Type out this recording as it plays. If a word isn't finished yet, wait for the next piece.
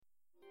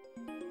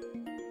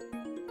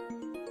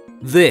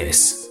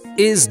This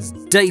is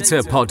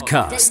Data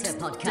Podcast.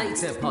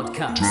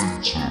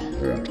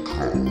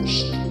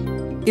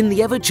 In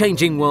the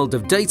ever-changing world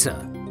of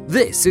data,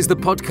 this is the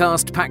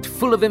podcast packed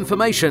full of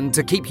information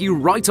to keep you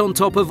right on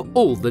top of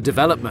all the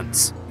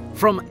developments.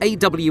 From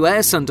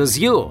AWS and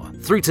Azure,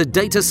 through to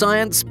data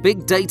science,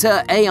 big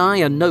data, AI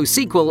and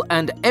NoSQL,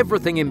 and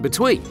everything in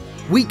between,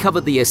 we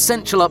cover the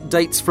essential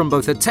updates from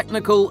both a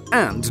technical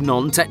and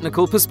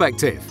non-technical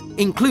perspective,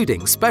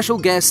 including special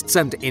guests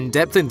and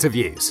in-depth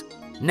interviews.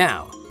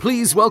 Now,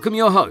 please welcome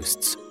your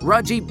hosts,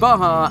 Rajiv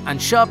Bahar and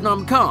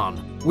Shabnam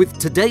Khan, with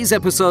today's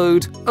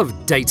episode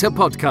of Data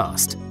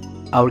Podcast.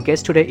 Our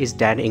guest today is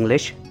Dan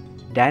English.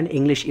 Dan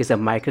English is a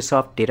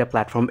Microsoft Data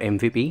Platform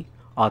MVP,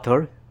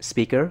 author,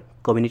 speaker,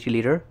 community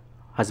leader,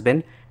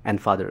 husband,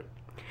 and father.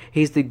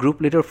 He is the group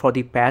leader for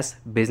the PaaS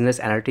Business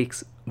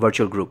Analytics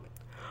Virtual Group.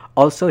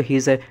 Also, he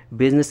is a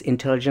business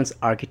intelligence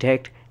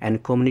architect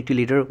and community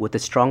leader with a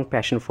strong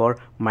passion for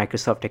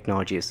Microsoft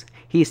technologies.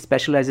 He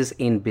specializes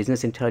in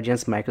business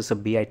intelligence,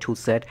 Microsoft BI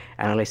toolset,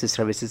 analysis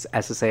services,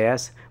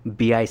 SSIS,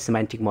 BI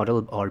semantic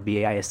model or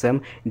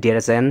BAISM,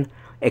 DataZen,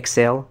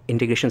 Excel,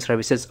 integration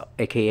services,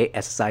 aka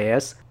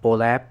SSIS,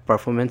 OLAP,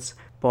 Performance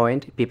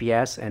Point,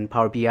 PPS, and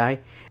Power BI,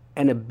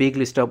 and a big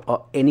list of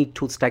any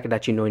tool stack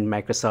that you know in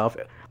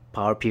Microsoft,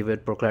 Power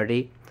Pivot,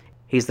 Proclarity.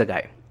 He's the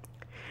guy.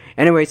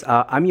 Anyways,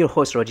 I'm your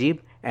host, Rajiv,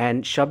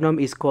 and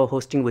Shabnam is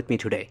co-hosting with me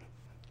today.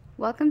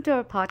 Welcome to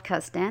our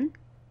podcast, Dan.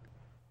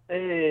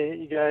 Hey,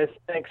 you guys.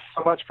 Thanks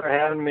so much for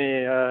having me.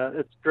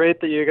 It's great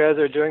that you guys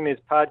are doing these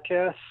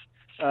podcasts.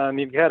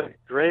 You've got a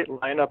great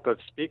lineup of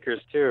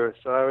speakers, too,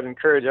 so I would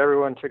encourage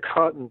everyone to go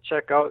out and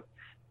check out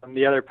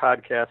the other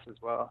podcasts as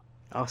well.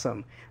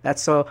 Awesome.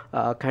 That's so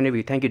kind of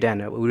you. Thank you, Dan.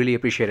 We really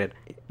appreciate it.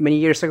 Many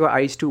years ago, I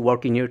used to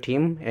work in your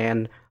team,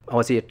 and I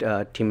was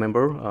a team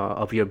member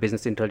of your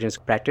business intelligence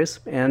practice.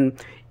 And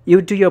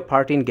you do your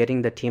part in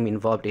getting the team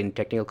involved in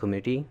technical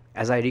community.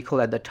 As I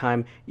recall at the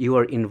time, you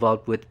were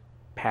involved with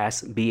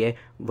PaaS BA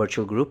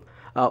Virtual Group.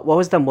 What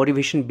was the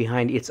motivation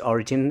behind its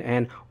origin,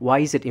 and why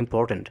is it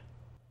important?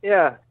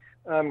 Yeah,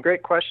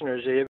 great question,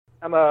 Rajiv.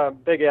 I'm a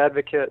big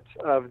advocate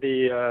of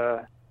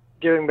the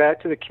giving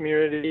back to the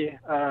community.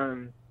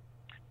 The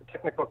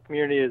technical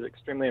community is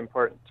extremely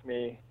important to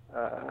me.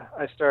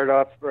 I started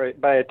off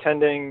by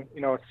attending,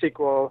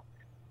 SQL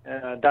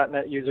and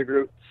 .NET user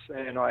groups.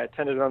 I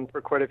attended them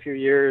for quite a few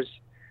years,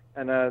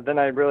 and then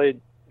I really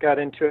got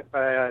into it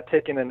by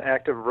taking an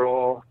active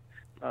role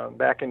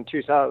back in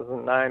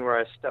 2009, where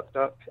I stepped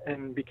up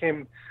and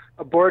became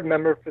a board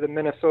member for the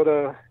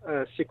Minnesota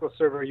SQL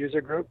Server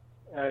user group.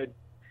 I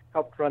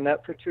helped run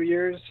that for 2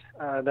 years.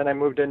 Then I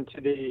moved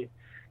into the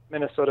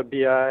Minnesota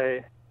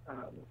BI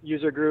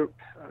user group,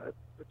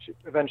 which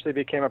eventually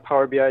became a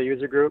Power BI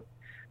user group.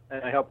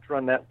 And I helped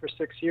run that for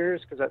 6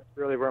 years because that's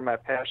really where my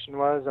passion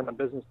was on the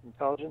business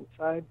intelligence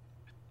side.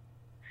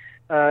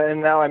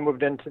 And now I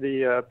moved into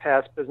the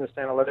PaaS Business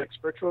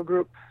Analytics Virtual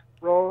Group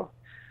role.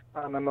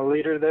 I'm a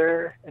leader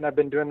there, and I've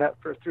been doing that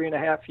for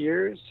 3.5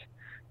 years.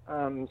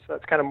 So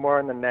that's kind of more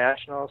on the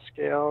national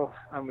scale.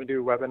 We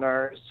do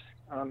webinars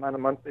on a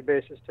monthly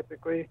basis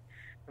typically,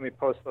 and we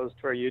post those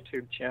to our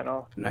YouTube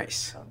channel.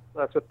 Nice. So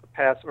that's with the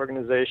PaaS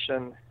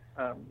organization.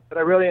 But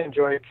I really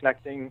enjoy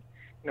connecting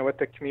with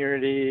the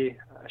community,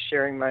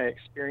 sharing my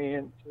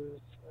experiences,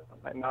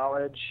 my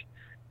knowledge,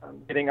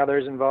 getting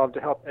others involved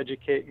to help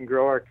educate and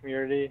grow our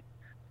community.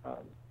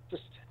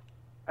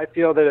 I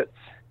feel that it's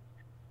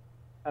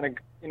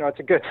it's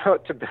a good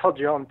note to build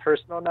your own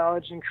personal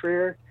knowledge and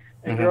career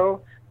and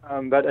grow.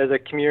 But as a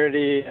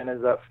community and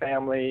as a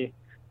family,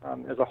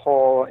 as a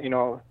whole,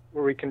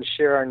 where we can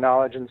share our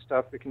knowledge and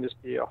stuff, we can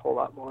just be a whole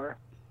lot more.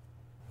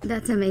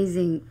 That's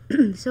amazing.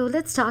 So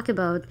let's talk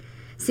about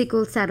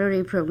SQL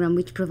Saturday program,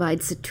 which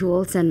provides the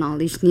tools and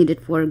knowledge needed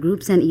for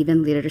groups and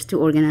event leaders to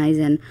organize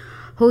and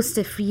host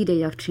a free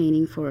day of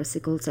training for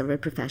SQL Server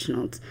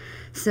professionals.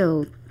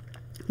 So,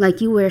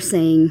 like you were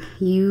saying,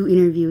 you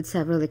interviewed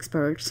several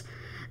experts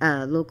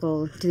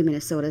local to the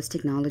Minnesota's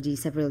technology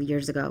several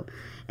years ago,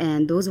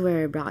 and those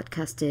were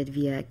broadcasted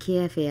via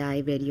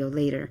KFAI radio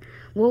later.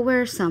 What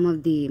were some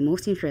of the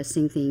most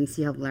interesting things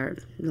you have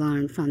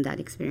learned from that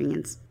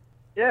experience?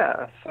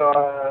 Yeah,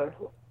 so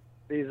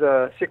these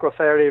SQL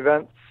Saturday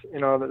events,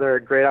 they're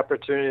a great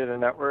opportunity to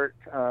network.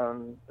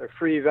 They're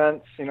free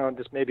events,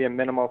 just maybe a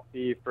minimal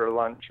fee for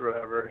lunch or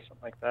whatever,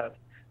 something like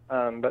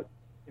that. But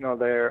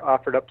they're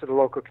offered up to the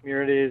local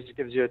communities. It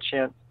gives you a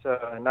chance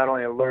to not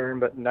only learn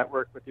but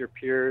network with your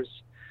peers.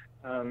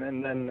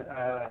 And then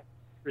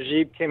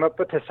Rajiv came up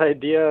with this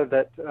idea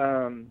that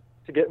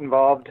to get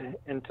involved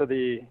into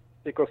the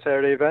SQL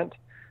Saturday event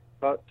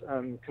about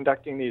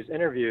conducting these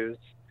interviews.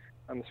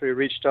 So we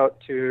reached out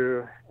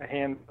to a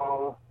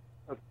handful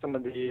of some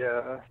of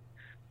the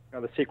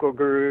SQL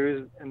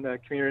gurus in the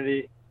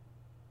community.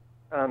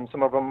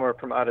 Some of them were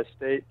from out of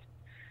state,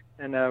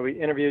 and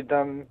we interviewed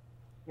them.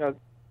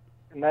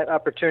 And that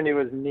opportunity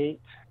was neat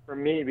for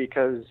me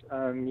because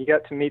you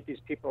got to meet these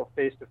people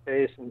face to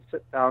face and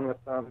sit down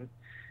with them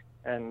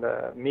and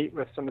meet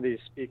with some of these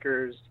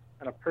speakers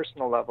on a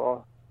personal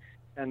level.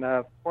 and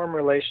form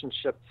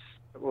relationships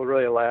that will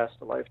really last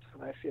a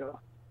lifetime, I feel.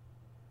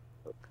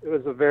 It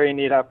was a very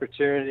neat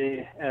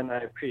opportunity, and I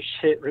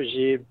appreciate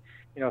Rajiv,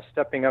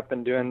 stepping up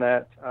and doing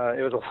that.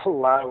 It was a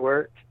lot of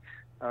work,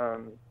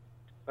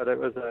 but it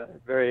was a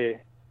very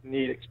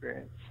neat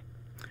experience.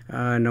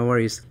 No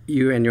worries.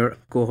 You and your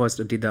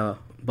co-host did the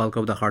bulk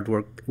of the hard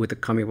work with the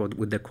coming up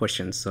with the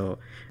questions, so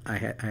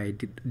I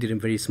did a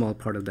very small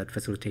part of that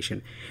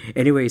facilitation.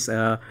 Anyways,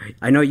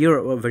 I know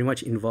you're very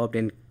much involved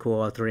in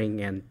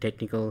co-authoring and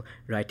technical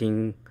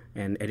writing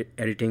and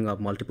editing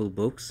of multiple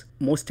books.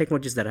 Most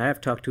technologists that I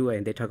have talked to,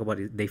 and they talk about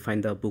it, they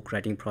find the book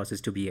writing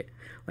process to be a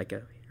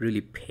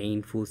really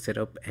painful set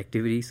of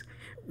activities.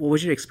 What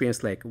was your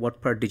experience like? What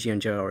part did you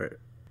enjoy or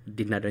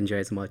did not enjoy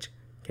as much?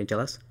 Can you tell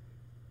us?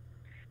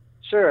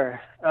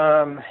 Sure.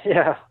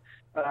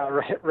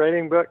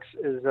 Writing books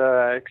is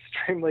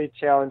extremely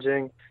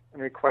challenging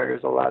and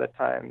requires a lot of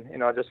time.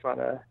 I just want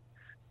to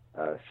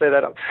say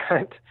that up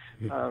front.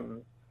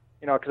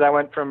 Because I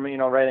went from,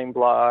 writing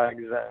blogs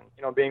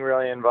and, being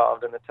really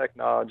involved in the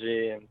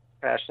technology and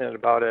passionate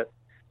about it.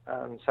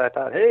 So I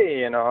thought,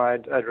 hey,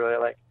 I'd really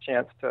like a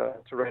chance to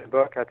write a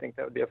book. I think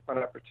that would be a fun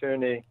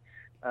opportunity.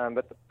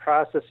 But the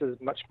process is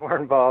much more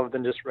involved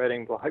than just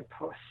writing blog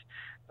posts.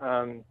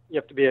 You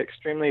have to be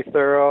extremely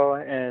thorough,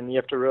 and you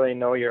have to really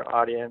know your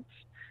audience.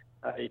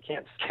 You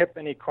can't skip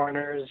any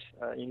corners.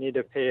 You need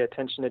to pay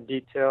attention to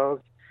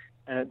details,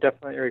 and it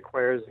definitely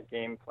requires a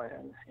game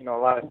plan. A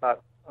lot of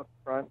thought up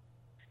front.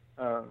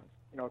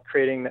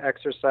 Creating the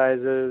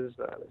exercises,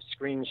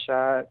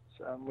 screenshots.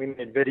 We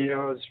made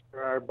videos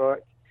for our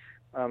book,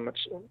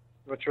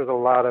 which was took a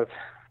lot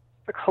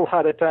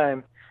of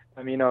time.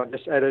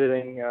 Just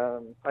editing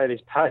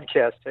these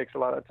podcasts takes a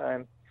lot of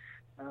time.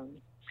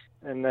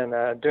 And then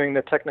doing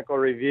the technical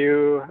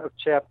review of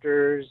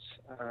chapters,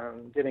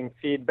 getting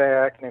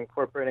feedback and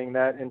incorporating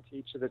that into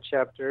each of the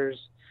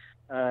chapters,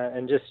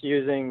 and just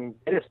using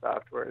data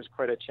software is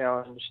quite a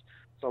challenge.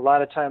 So a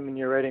lot of time when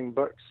you're writing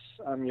books,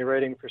 you're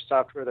writing for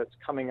software that's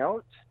coming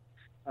out.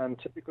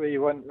 Typically,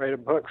 you wouldn't write a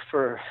book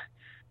for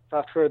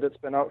software that's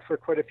been out for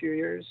quite a few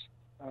years,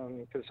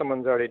 because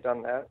someone's already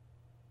done that.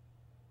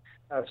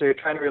 So you're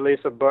trying to release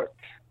a book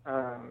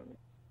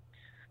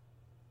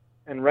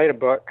and write a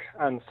book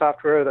on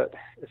software that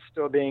is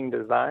still being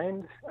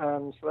designed.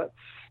 So that's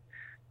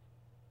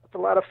a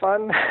lot of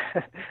fun.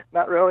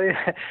 Not really,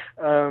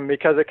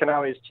 because it can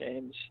always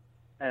change.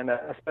 And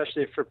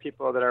especially for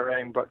people that are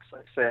writing books,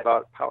 like say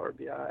about Power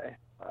BI.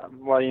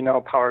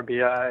 Power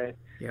BI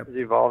is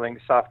evolving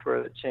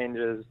software that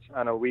changes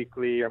on a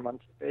weekly or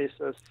monthly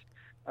basis.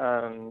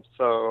 Writing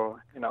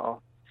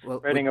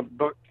a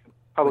book,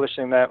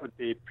 publishing that would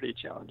be pretty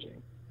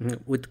challenging.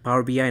 With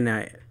Power BI and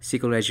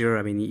SQL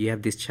Azure, you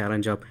have this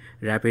challenge of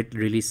rapid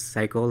release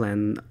cycle,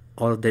 and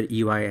all of the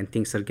UI and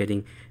things are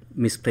getting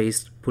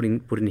misplaced, put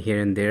in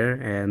here and there,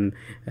 and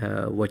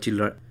what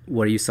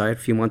you saw a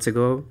few months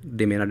ago,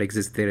 they may not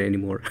exist there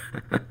anymore.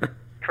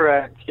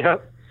 Correct.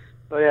 Yep.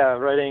 So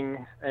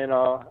writing. I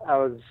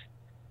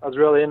was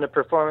really into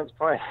Performance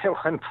Point at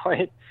one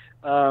point,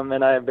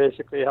 and I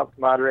basically helped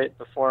moderate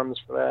the forums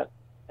for that,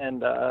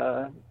 and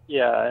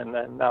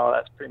then now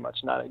that's pretty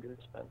much not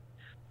existent.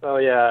 So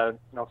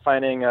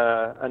finding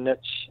a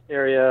niche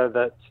area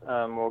that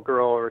will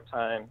grow over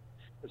time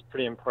is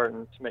pretty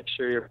important to make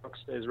sure your book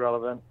stays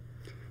relevant.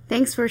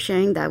 Thanks for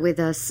sharing that with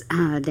us,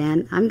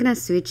 Dan. I'm going to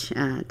switch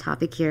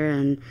topic here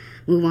and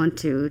move on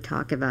to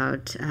talk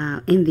about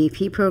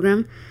MVP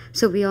program.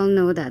 So we all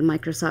know that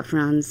Microsoft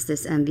runs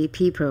this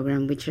MVP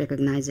program, which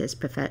recognizes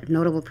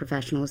notable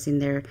professionals in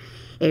their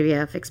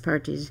area of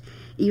expertise.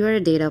 You are a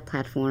data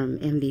platform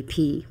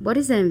MVP. What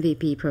is the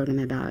MVP program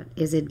about?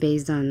 Is it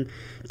based on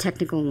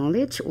technical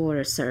knowledge or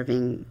a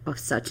serving of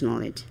such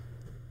knowledge?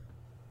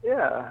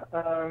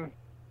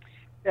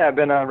 I've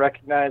been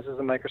recognized as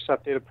a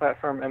Microsoft Data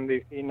Platform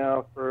MVP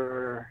now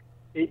for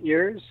 8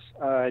 years.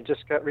 I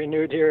just got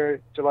renewed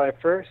here July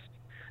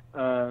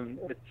 1st.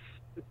 It's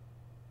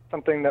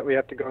something that we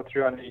have to go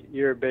through on a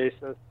year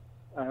basis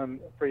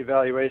for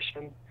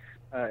evaluation.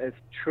 It's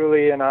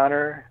truly an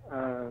honor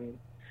to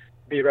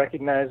be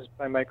recognized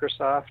by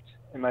Microsoft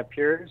and my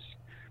peers.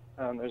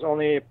 There's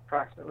only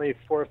approximately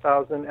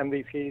 4,000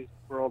 MVPs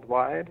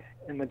worldwide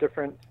in the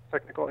different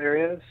technical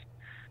areas.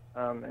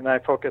 And I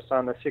focus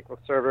on the SQL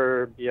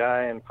Server,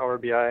 BI, and Power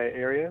BI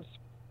areas.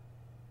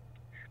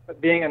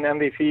 But being an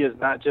MVP is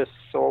not just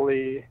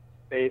solely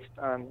based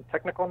on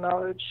technical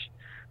knowledge.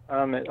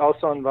 It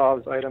also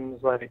involves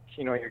items like,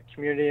 your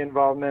community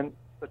involvement,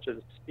 such as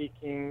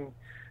speaking,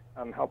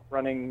 help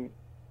running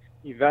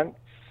events,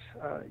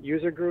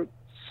 user groups,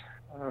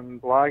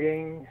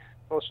 blogging,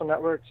 social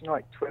networks,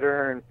 like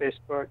Twitter and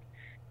Facebook,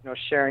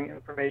 sharing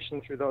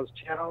information through those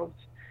channels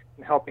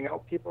and helping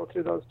out people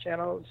through those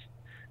channels.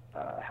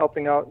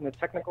 Helping out in the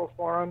technical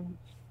forums,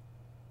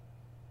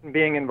 and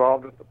being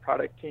involved with the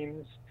product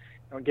teams,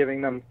 giving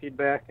them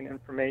feedback and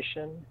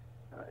information,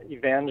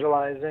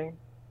 evangelizing,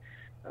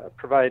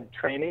 provide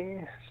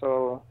training.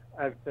 So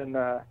I've been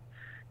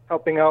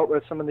helping out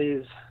with some of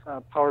these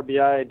Power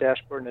BI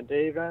dashboard in a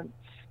day events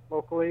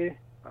locally.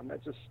 I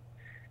just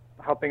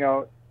helping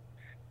out,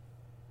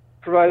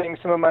 providing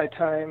some of my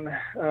time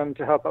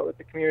to help out with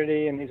the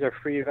community, and these are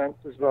free events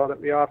as well that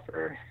we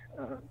offer.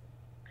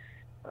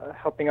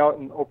 Helping out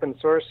in open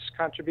source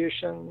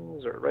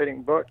contributions or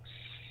writing books,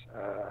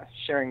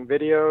 sharing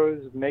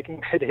videos,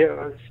 making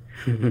videos,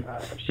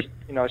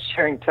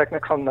 sharing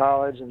technical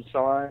knowledge and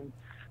so on.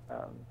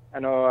 I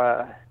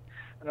know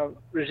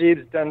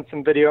Rajib's done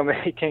some video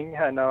making.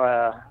 I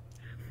know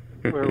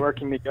we're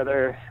working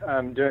together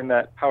doing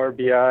that Power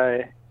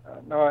BI.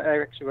 No, it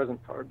actually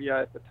wasn't Power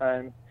BI at the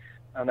time.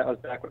 That was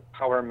back with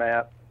Power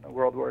Map, the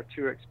World War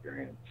II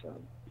experience,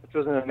 which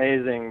was an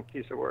amazing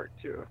piece of work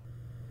too.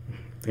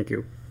 Thank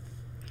you.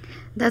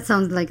 That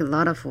sounds like a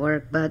lot of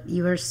work, but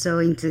you are so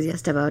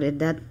enthusiastic about it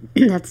that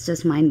that's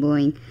just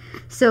mind-blowing.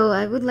 So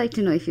I would like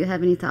to know if you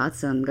have any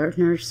thoughts on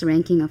Gartner's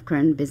ranking of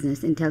current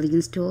business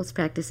intelligence tools,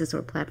 practices,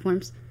 or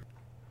platforms.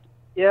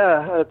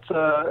 Yeah,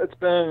 it's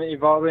been an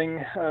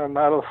evolving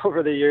model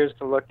over the years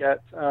to look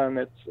at.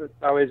 It's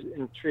always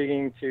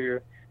intriguing to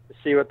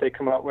see what they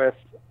come up with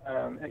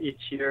each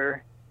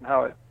year and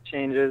how it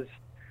changes.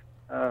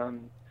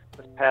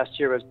 This past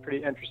year was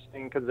pretty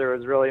interesting because there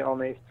was really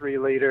only 3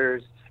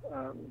 leaders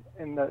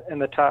in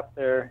the top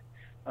there,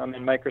 and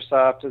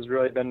Microsoft has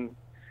really been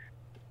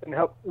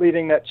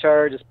leading that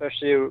charge,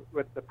 especially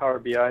with the Power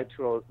BI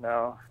tools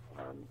now,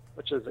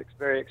 which is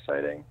very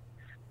exciting.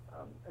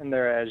 In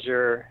their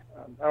Azure,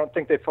 I don't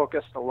think they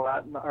focused a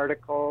lot in the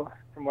article,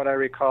 from what I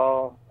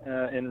recall,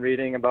 in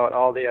reading about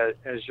all the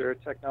Azure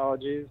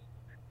technologies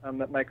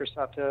that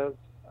Microsoft has.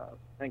 I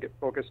think it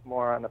focused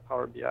more on the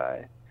Power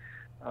BI,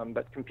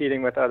 but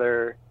competing with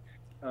other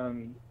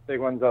big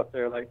ones out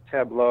there like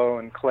Tableau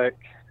and Qlik.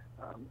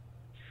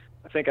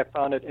 I think I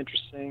found it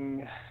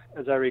interesting,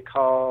 as I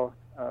recall.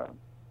 I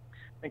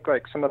think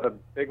like some of the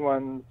big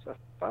ones, I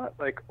thought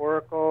like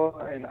Oracle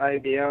and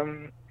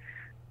IBM.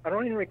 I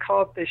don't even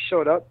recall if they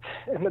showed up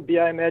in the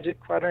BI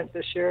Magic Quadrant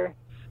this year.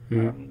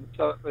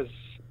 So it was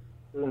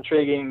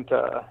intriguing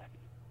to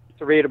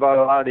read about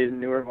a lot of these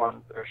newer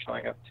ones that are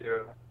showing up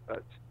too.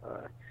 But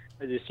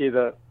as you see,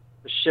 the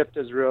shift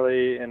is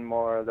really in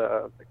more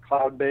the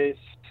cloud-based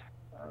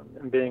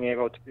and being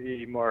able to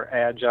be more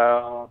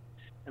agile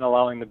and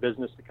allowing the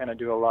business to kind of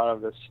do a lot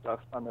of this stuff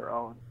on their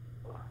own.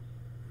 So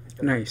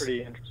that's nice.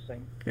 Pretty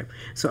interesting. Yeah.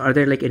 So are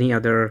there like any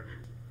other,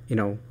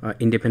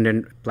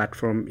 independent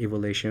platform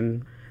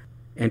evaluation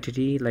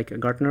entity like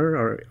Gartner,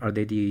 or are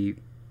they the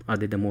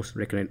most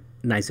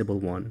recognizable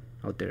one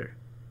out there?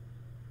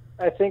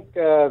 I think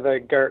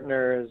the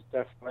Gartner is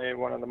definitely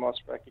one of the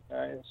most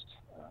recognized.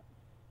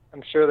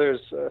 I'm sure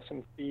there's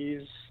some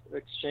fees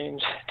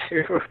exchanged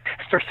too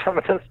for some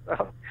of this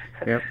stuff.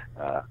 Yep.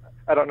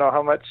 I don't know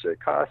how much it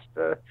costs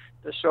to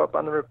show up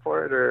on the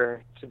report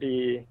or to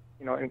be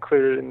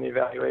included in the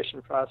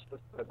evaluation process,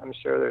 but I'm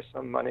sure there's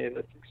some money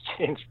that's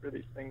exchanged for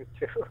these things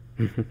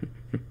too.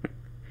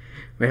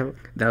 Well,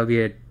 that'll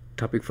be a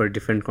topic for a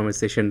different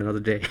conversation another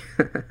day.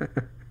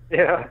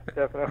 Yeah,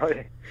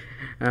 definitely.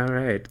 All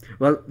right.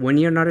 Well, when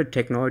you're not a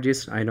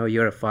technologist, I know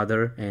you're a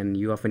father and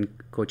you often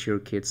coach your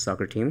kids'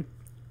 soccer team.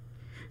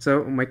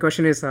 So my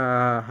question is,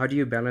 how do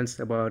you balance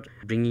about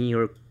bringing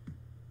your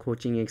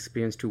coaching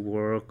experience to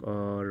work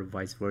or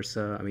vice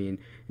versa? I mean,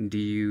 do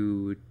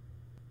you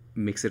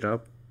mix it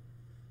up?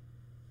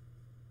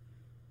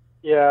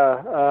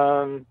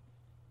 Yeah,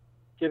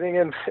 getting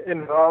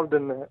involved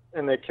in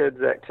the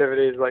kids'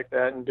 activities like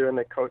that and doing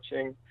the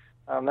coaching,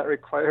 that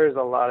requires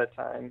a lot of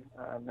time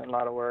and a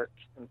lot of work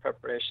and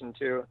preparation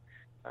too.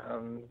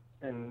 And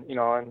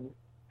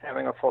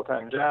having a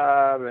full-time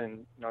job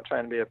and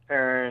trying to be a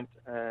parent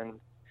and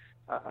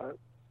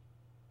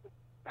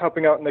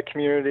helping out in the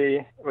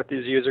community with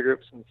these user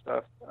groups and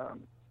stuff.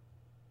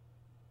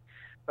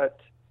 But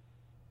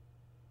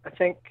I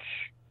think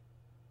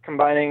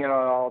combining it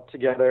all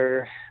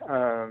together,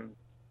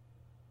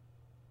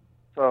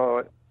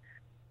 so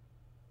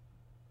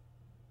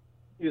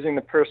using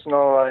the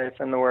personal life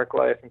and the work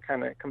life and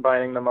kind of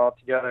combining them all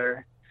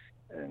together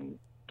and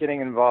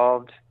getting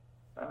involved.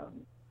 I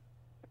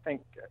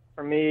think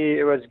for me,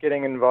 it was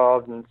getting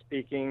involved in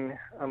speaking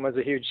was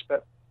a huge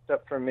step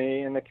for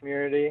me in the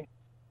community.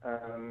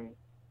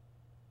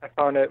 I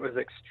found it was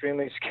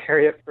extremely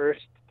scary at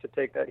first to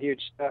take that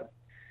huge step.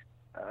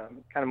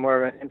 Kind of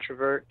more of an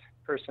introvert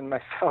person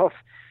myself.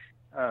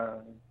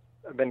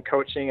 I've been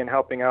coaching and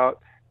helping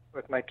out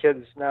with my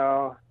kids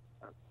now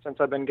since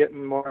I've been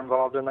getting more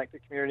involved in like the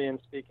community and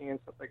speaking and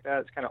stuff like that.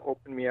 It's kind of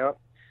opened me up.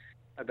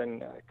 I've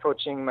been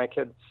coaching my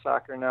kids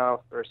soccer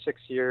now for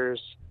 6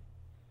 years,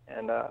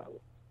 and I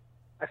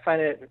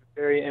find it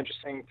very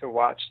interesting to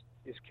watch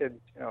these kids,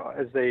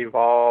 as they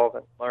evolve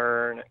and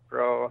learn and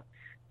grow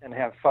and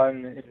have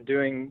fun in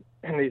doing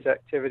these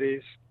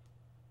activities.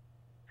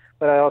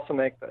 But I also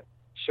make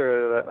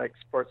sure that like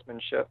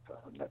sportsmanship,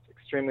 that's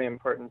extremely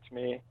important to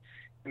me,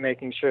 and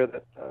making sure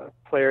that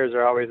players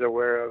are always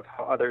aware of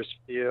how others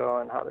feel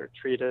and how they're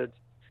treated.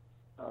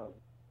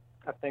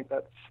 I think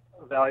that's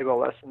a valuable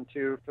lesson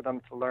too for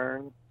them to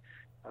learn.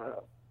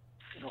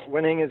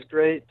 Winning is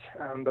great,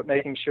 but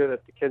making sure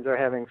that the kids are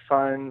having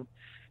fun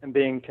and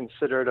being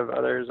considerate of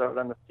others out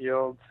on the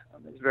field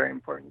is very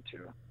important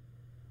too.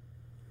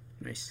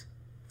 Nice.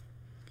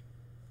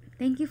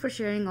 Thank you for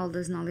sharing all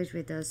this knowledge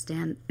with us,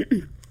 Dan.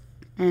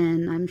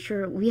 And I'm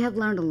sure we have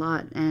learned a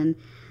lot, and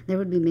there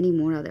would be many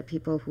more other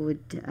people who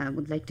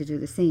would like to do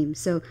the same.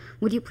 So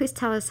would you please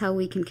tell us how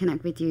we can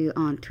connect with you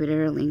on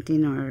Twitter,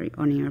 LinkedIn, or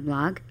on your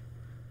blog?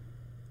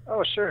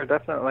 Oh, sure,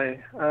 definitely.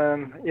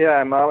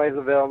 Yeah, I'm always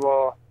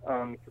available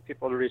for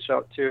people to reach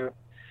out to.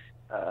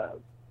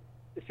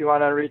 If you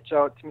want to reach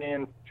out to me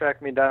and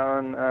track me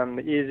down,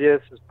 the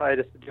easiest is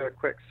probably just to do a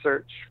quick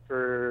search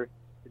for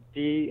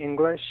D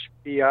English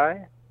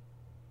BI.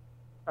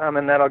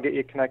 And that'll get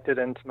you connected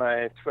into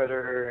my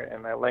Twitter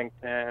and my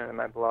LinkedIn and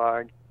my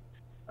blog.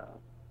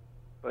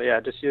 So yeah,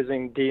 just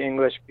using D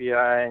English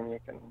BI, and you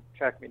can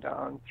track me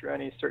down through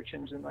any search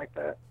engine like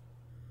that.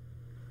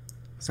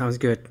 Sounds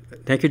good.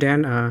 Thank you,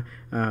 Dan.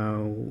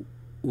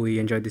 We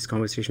enjoyed this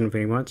conversation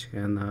very much,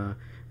 and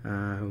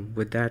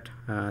with that,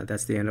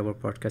 that's the end of our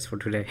podcast for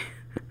today.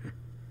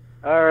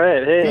 All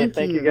right. Hey,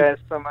 Thank you guys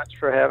so much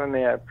for having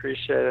me. I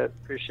appreciate it.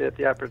 Appreciate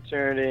the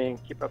opportunity, and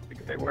keep up the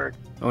great work.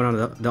 Oh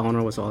no, the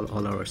honor was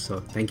all ours. So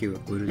thank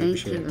you. We really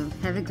appreciate it.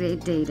 Have a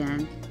great day,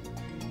 Dan.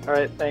 All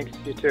right. Thanks.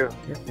 You too.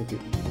 Yeah, thank you.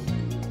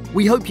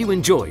 We hope you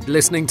enjoyed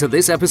listening to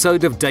this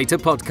episode of Data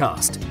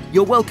Podcast.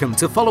 You're welcome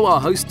to follow our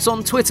hosts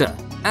on Twitter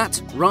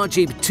at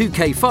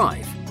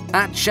Rajib2K5,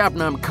 at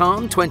Shabnam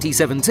Khan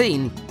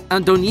 2017,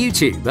 and on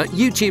YouTube at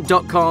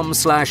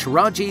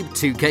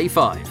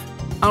youtube.com/Rajib2K5.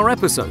 Our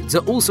episodes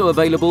are also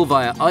available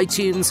via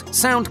iTunes,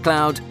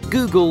 SoundCloud,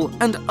 Google,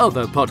 and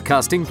other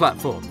podcasting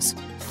platforms.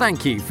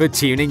 Thank you for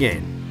tuning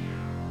in.